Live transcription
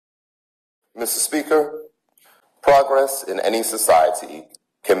Mr. Speaker, progress in any society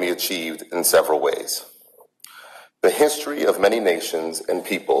can be achieved in several ways. The history of many nations and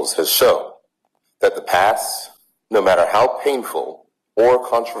peoples has shown that the past, no matter how painful or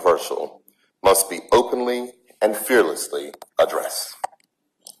controversial, must be openly and fearlessly addressed.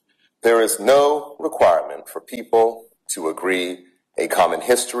 There is no requirement for people to agree a common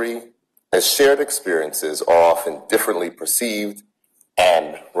history, as shared experiences are often differently perceived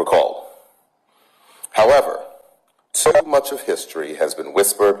and recalled. However, too much of history has been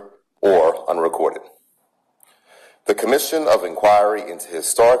whispered or unrecorded. The Commission of Inquiry into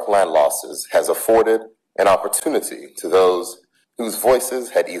Historic Land Losses has afforded an opportunity to those whose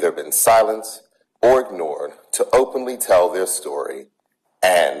voices had either been silenced or ignored to openly tell their story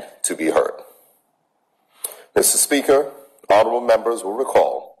and to be heard. Mr. Speaker, honorable members will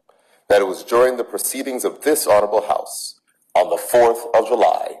recall that it was during the proceedings of this honorable House on the 4th of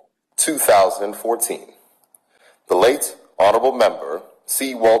July, 2014, the late honorable member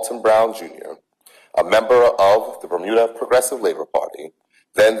C. Walton Brown, Jr., a member of the Bermuda Progressive Labor Party,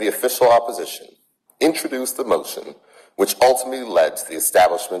 then the official opposition, introduced the motion which ultimately led to the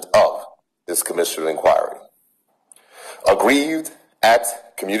establishment of this Commission of Inquiry. Aggrieved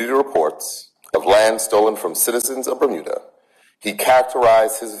at community reports of land stolen from citizens of Bermuda, he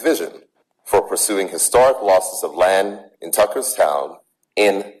characterized his vision for pursuing historic losses of land in Tuckerstown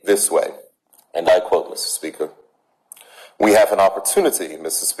in this way, and I quote, Mr. Speaker, "We have an opportunity,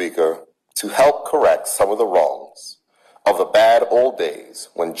 Mr. Speaker, to help correct some of the wrongs of the bad old days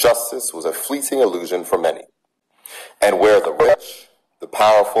when justice was a fleeting illusion for many, and where the rich, the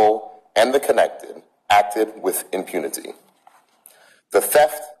powerful, and the connected acted with impunity. The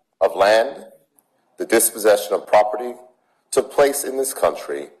theft of land, the dispossession of property, took place in this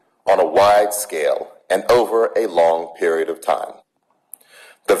country on a wide scale and over a long period of time.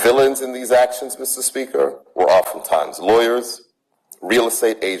 The villains in these actions, Mr. Speaker, were oftentimes lawyers, real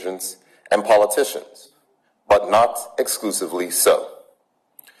estate agents, and politicians, but not exclusively so.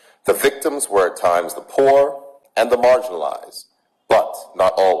 The victims were at times the poor and the marginalized, but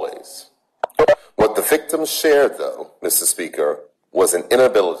not always. What the victims shared, though, Mr. Speaker, was an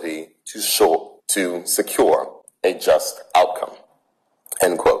inability to secure a just outcome."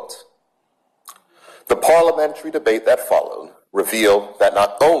 End quote. The parliamentary debate that followed revealed that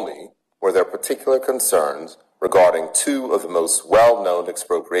not only were there particular concerns regarding two of the most well-known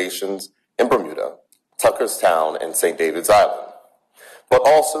expropriations in Bermuda, Tuckerstown and St. David's Island, but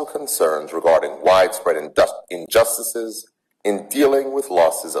also concerns regarding widespread injustices in dealing with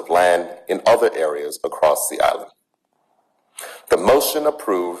losses of land in other areas across the island. The motion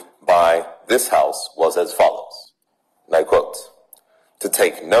approved by this House was as follows, and I quote, "To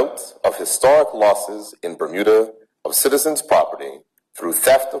take note of historic losses in Bermuda of citizens' property through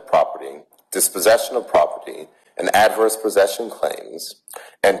theft of property, dispossession of property, and adverse possession claims,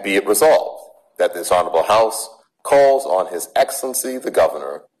 and be it resolved that this Honorable House calls on His Excellency the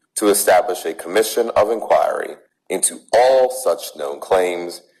Governor to establish a commission of inquiry into all such known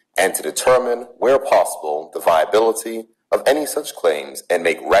claims and to determine, where possible, the viability of any such claims and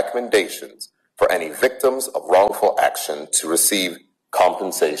make recommendations for any victims of wrongful action to receive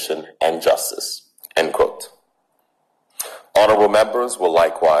compensation and justice." End quote. Honorable members will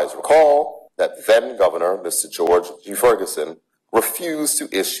likewise recall that then-Governor Mr. George G. Ferguson refused to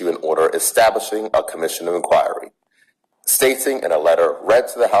issue an order establishing a commission of inquiry, stating in a letter read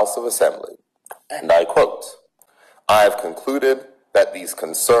to the House of Assembly, and I quote, "I have concluded that these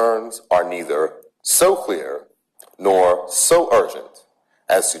concerns are neither so clear nor so urgent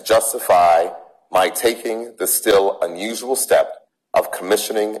as to justify my taking the still unusual step of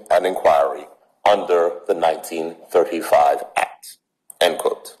commissioning an inquiry under the 1935 Act." End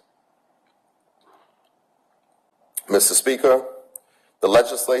quote. Mr. Speaker, the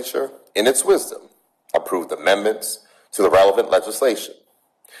legislature, in its wisdom, approved amendments to the relevant legislation,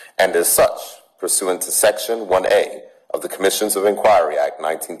 and as such, pursuant to Section 1A of the Commissions of Inquiry Act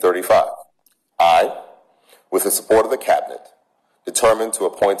 1935, I, with the support of the Cabinet, determined to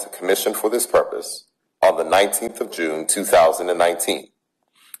appoint a commission for this purpose on the 19th of June 2019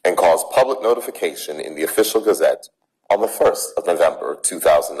 and cause public notification in the Official Gazette on the 1st of November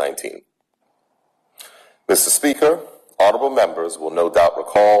 2019. Mr. Speaker, honorable members will no doubt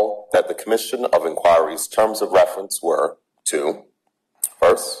recall that the Commission of Inquiry's terms of reference were to,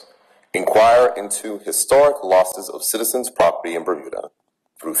 first, inquire into historic losses of citizens' property in Bermuda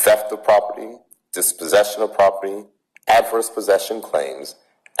through theft of property, dispossession of property, adverse possession claims,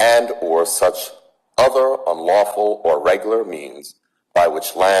 and or such other unlawful or regular means by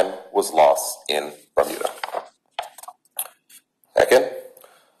which land was lost in Bermuda. Second,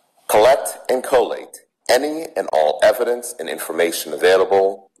 collect collect and collate any and all evidence and information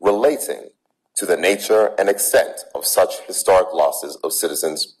available relating to the nature and extent of such historic losses of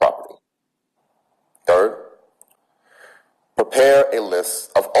citizens' property. Third, prepare a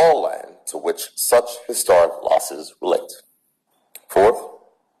list of all land to which such historic losses relate. Fourth,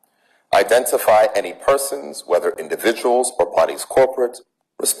 identify any persons, whether individuals or parties corporate,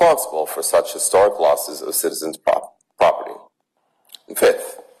 responsible for such historic losses of citizens' property. And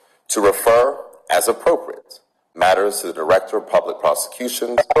fifth, to refer, as appropriate, matters to the Director of Public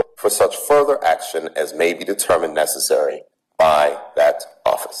Prosecutions for such further action as may be determined necessary by that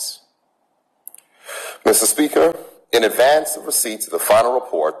office. Mr. Speaker, in advance of receipt of the final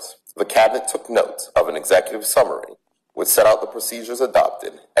report, the Cabinet took note of an executive summary which set out the procedures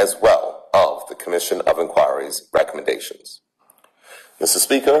adopted as well of the Commission of Inquiry's recommendations. Mr.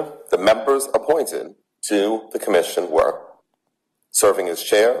 Speaker, the members appointed to the Commission were, serving as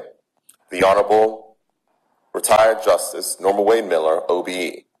chair, the Honorable Retired Justice Norma Wade Miller,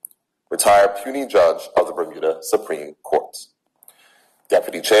 OBE, retired puisne judge of the Bermuda Supreme Court.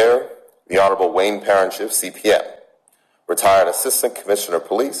 Deputy Chair, the Honorable Wayne Parentship, CPM, retired Assistant Commissioner of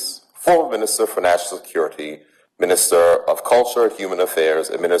Police, former Minister for National Security, Minister of Culture and Human Affairs,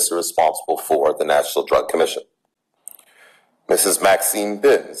 and Minister responsible for the National Drug Commission. Mrs. Maxine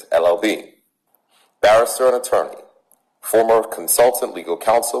Binns, LLB, barrister and attorney, former consultant legal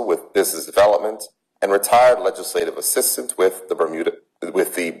counsel with business development, and retired legislative assistant with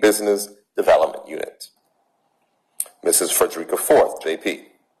the Business Development Unit. Mrs. Frederica Forth, JP,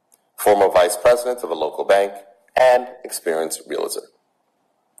 former vice president of a local bank and experienced realtor.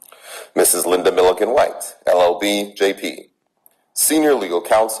 Mrs. Linda Milligan White, LLB, JP, senior legal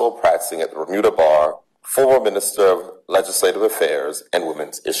counsel practicing at the Bermuda Bar, former Minister of Legislative Affairs and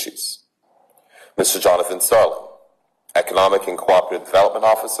Women's Issues. Mr. Jonathan Starling, Economic and Cooperative Development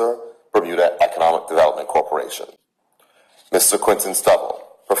Officer, Bermuda Economic Development Corporation. Mr. Quentin Stubble,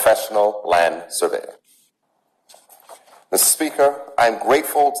 Professional Land Surveyor. Mr. Speaker, I am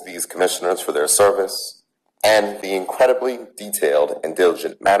grateful to these commissioners for their service and the incredibly detailed and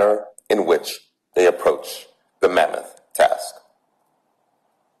diligent manner in which they approach the mammoth task.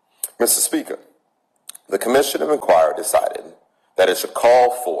 Mr. Speaker, the Commission of Inquiry decided that it should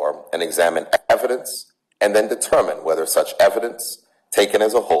call for and examine evidence and then determine whether such evidence, taken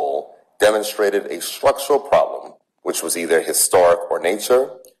as a whole, demonstrated a structural problem which was either historic or nature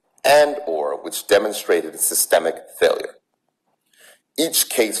and or which demonstrated systemic failure. Each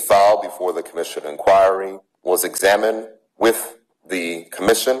case filed before the Commission of Inquiry was examined with the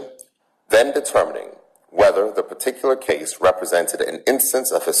Commission, then determining whether the particular case represented an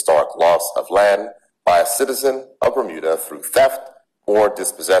instance of historic loss of land by a citizen of Bermuda through theft or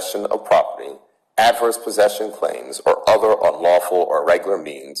dispossession of property, adverse possession claims, or other unlawful or irregular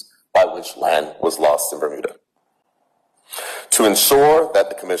means by which land was lost in Bermuda. To ensure that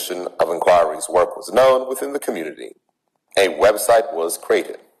the Commission of Inquiry's work was known within the community, a website was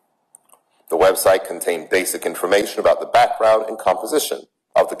created. The website contained basic information about the background and composition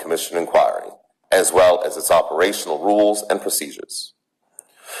of the Commission of Inquiry, as well as its operational rules and procedures.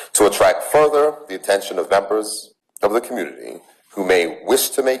 To attract further the attention of members of the community who may wish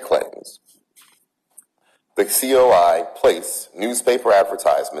to make claims, the COI placed newspaper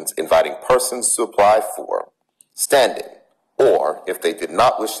advertisements inviting persons to apply for standing, or, if they did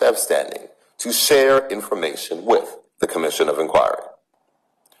not wish to have standing, to share information with the Commission of Inquiry.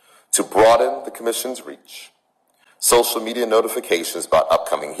 To broaden the Commission's reach, social media notifications about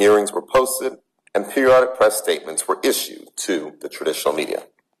upcoming hearings were posted and periodic press statements were issued to the traditional media.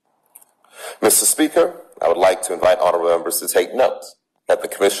 Mr. Speaker, I would like to invite honorable members to take note that the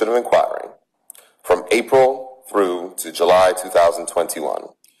Commission of Inquiry, from April through to July 2021,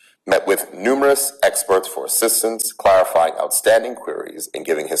 met with numerous experts for assistance, clarifying outstanding queries and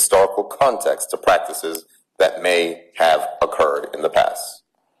giving historical context to practices that may have occurred in the past.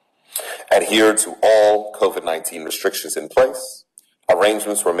 Adhered to all COVID-19 restrictions in place,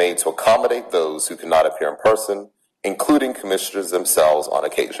 arrangements were made to accommodate those who could not appear in person, including commissioners themselves on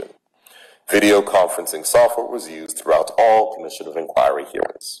occasion. Video conferencing software was used throughout all Commission of Inquiry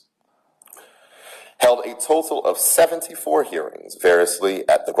hearings. Held a total of 74 hearings, variously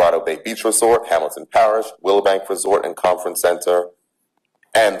at the Grotto Bay Beach Resort, Hamilton Parish, Willowbank Resort and Conference Center,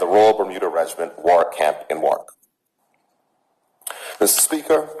 and the Royal Bermuda Regiment Warwick Camp in Warwick. Mr.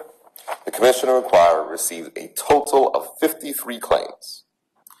 Speaker, the Commission of Inquiry received a total of 53 claims.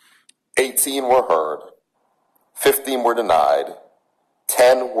 18 were heard, 15 were denied,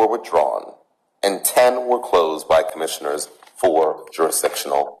 10 were withdrawn, and 10 were closed by commissioners for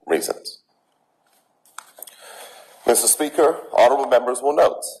jurisdictional reasons. Mr. Speaker, honorable members will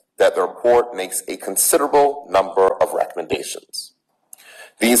note that the report makes a considerable number of recommendations.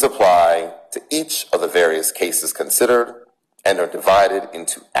 These apply to each of the various cases considered and are divided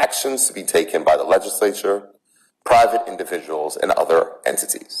into actions to be taken by the legislature, private individuals, and other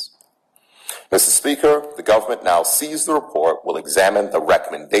entities. Mr. Speaker, the government now sees the report, will examine the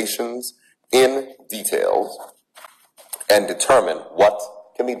recommendations in detail, and determine what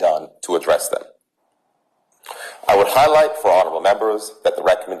can be done to address them. I would highlight for honorable members that the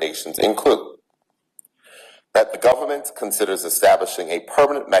recommendations include that the government considers establishing a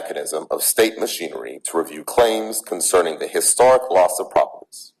permanent mechanism of state machinery to review claims concerning the historic loss of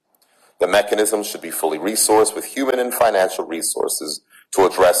properties. The mechanism should be fully resourced with human and financial resources to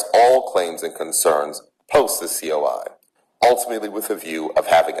address all claims and concerns post the COI, ultimately with a view of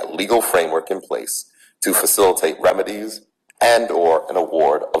having a legal framework in place to facilitate remedies and/or an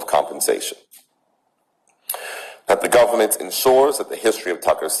award of compensation. That the government ensures that the history of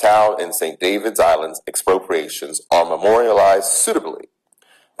Tuckerstown and St. David's Island's expropriations are memorialized suitably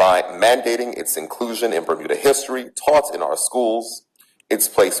by mandating its inclusion in Bermuda history taught in our schools, its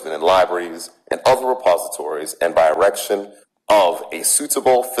placement in libraries and other repositories, and by erection of a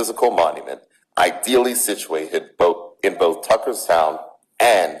suitable physical monument, ideally situated in both Tuckerstown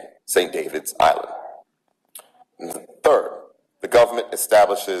and St. David's Island. Third, the government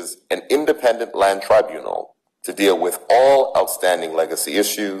establishes an independent land tribunal to deal with all outstanding legacy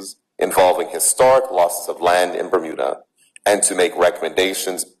issues involving historic losses of land in Bermuda and to make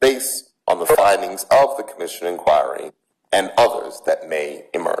recommendations based on the findings of the Commission inquiry and others that may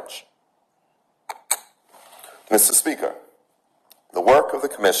emerge. Mr. Speaker, the work of the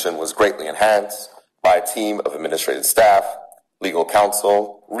Commission was greatly enhanced by a team of administrative staff, legal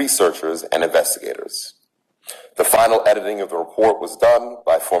counsel, researchers, and investigators. The final editing of the report was done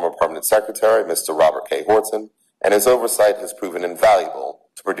by former Permanent Secretary, Mr. Robert K. Horton, and his oversight has proven invaluable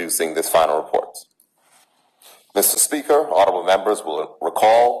to producing this final report. Mr. Speaker, honorable members will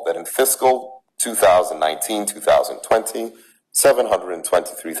recall that in fiscal 2019-2020,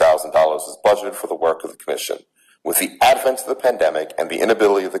 $723,000 was budgeted for the work of the Commission. With the advent of the pandemic and the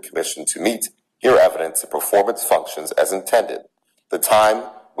inability of the Commission to meet here evidence and perform its functions as intended, the time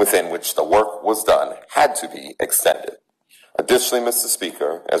within which the work was done had to be extended. Additionally, Mr.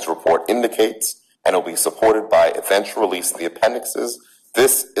 Speaker, as the report indicates, and will be supported by eventual release of the appendixes,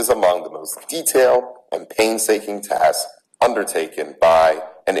 this is among the most detailed and painstaking tasks undertaken by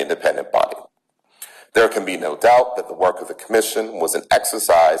an independent body. There can be no doubt that the work of the Commission was an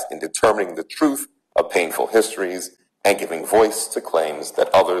exercise in determining the truth of painful histories and giving voice to claims that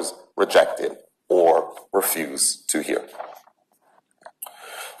others rejected or refused to hear.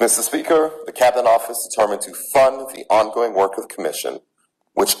 Mr. Speaker, the Cabinet Office determined to fund the ongoing work of the Commission,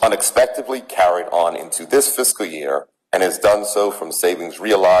 which unexpectedly carried on into this fiscal year and has done so from savings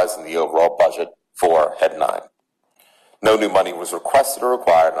realized in the overall budget for Head 9. No new money was requested or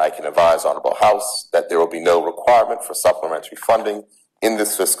required, and I can advise Honorable House that there will be no requirement for supplementary funding in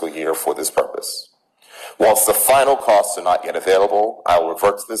this fiscal year for this purpose. Whilst the final costs are not yet available, I will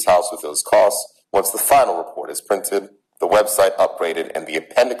revert to this House with those costs once the final report is printed, the website upgraded, and the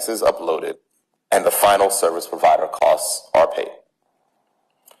appendixes uploaded, and the final service provider costs are paid.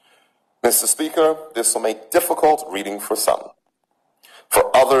 Mr. Speaker, this will make difficult reading for some.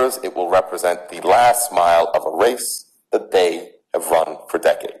 For others, it will represent the last mile of a race that they have run for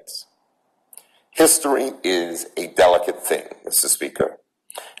decades. History is a delicate thing, Mr. Speaker,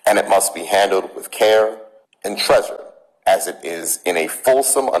 and it must be handled with care and treasured, as it is in a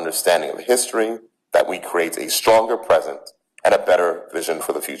fulsome understanding of history that we create a stronger present and a better vision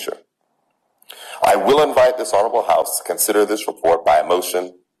for the future. I will invite this Honorable House to consider this report by a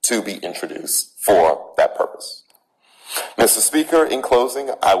motion to be introduced for that purpose. Mr. Speaker, in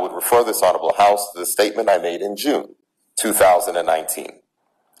closing, I would refer this Honorable House to the statement I made in June 2019.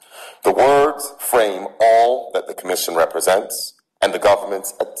 The words frame all that the Commission represents and the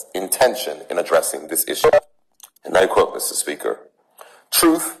government's intention in addressing this issue. And I quote, Mr. Speaker,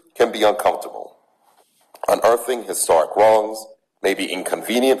 "Truth can be uncomfortable. Unearthing historic wrongs may be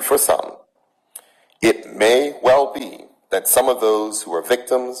inconvenient for some. It may well be that some of those who are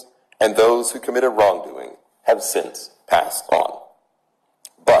victims and those who committed wrongdoing have since passed on.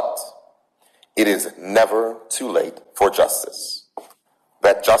 But it is never too late for justice.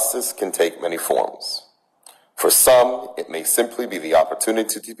 That justice can take many forms. For some, it may simply be the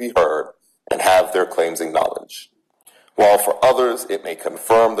opportunity to be heard and have their claims acknowledged, while for others, it may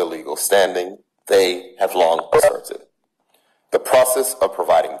confirm the legal standing they have long asserted. The process of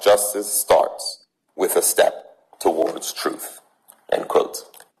providing justice starts with a step towards truth." End quote.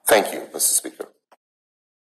 Thank you, Mr. Speaker.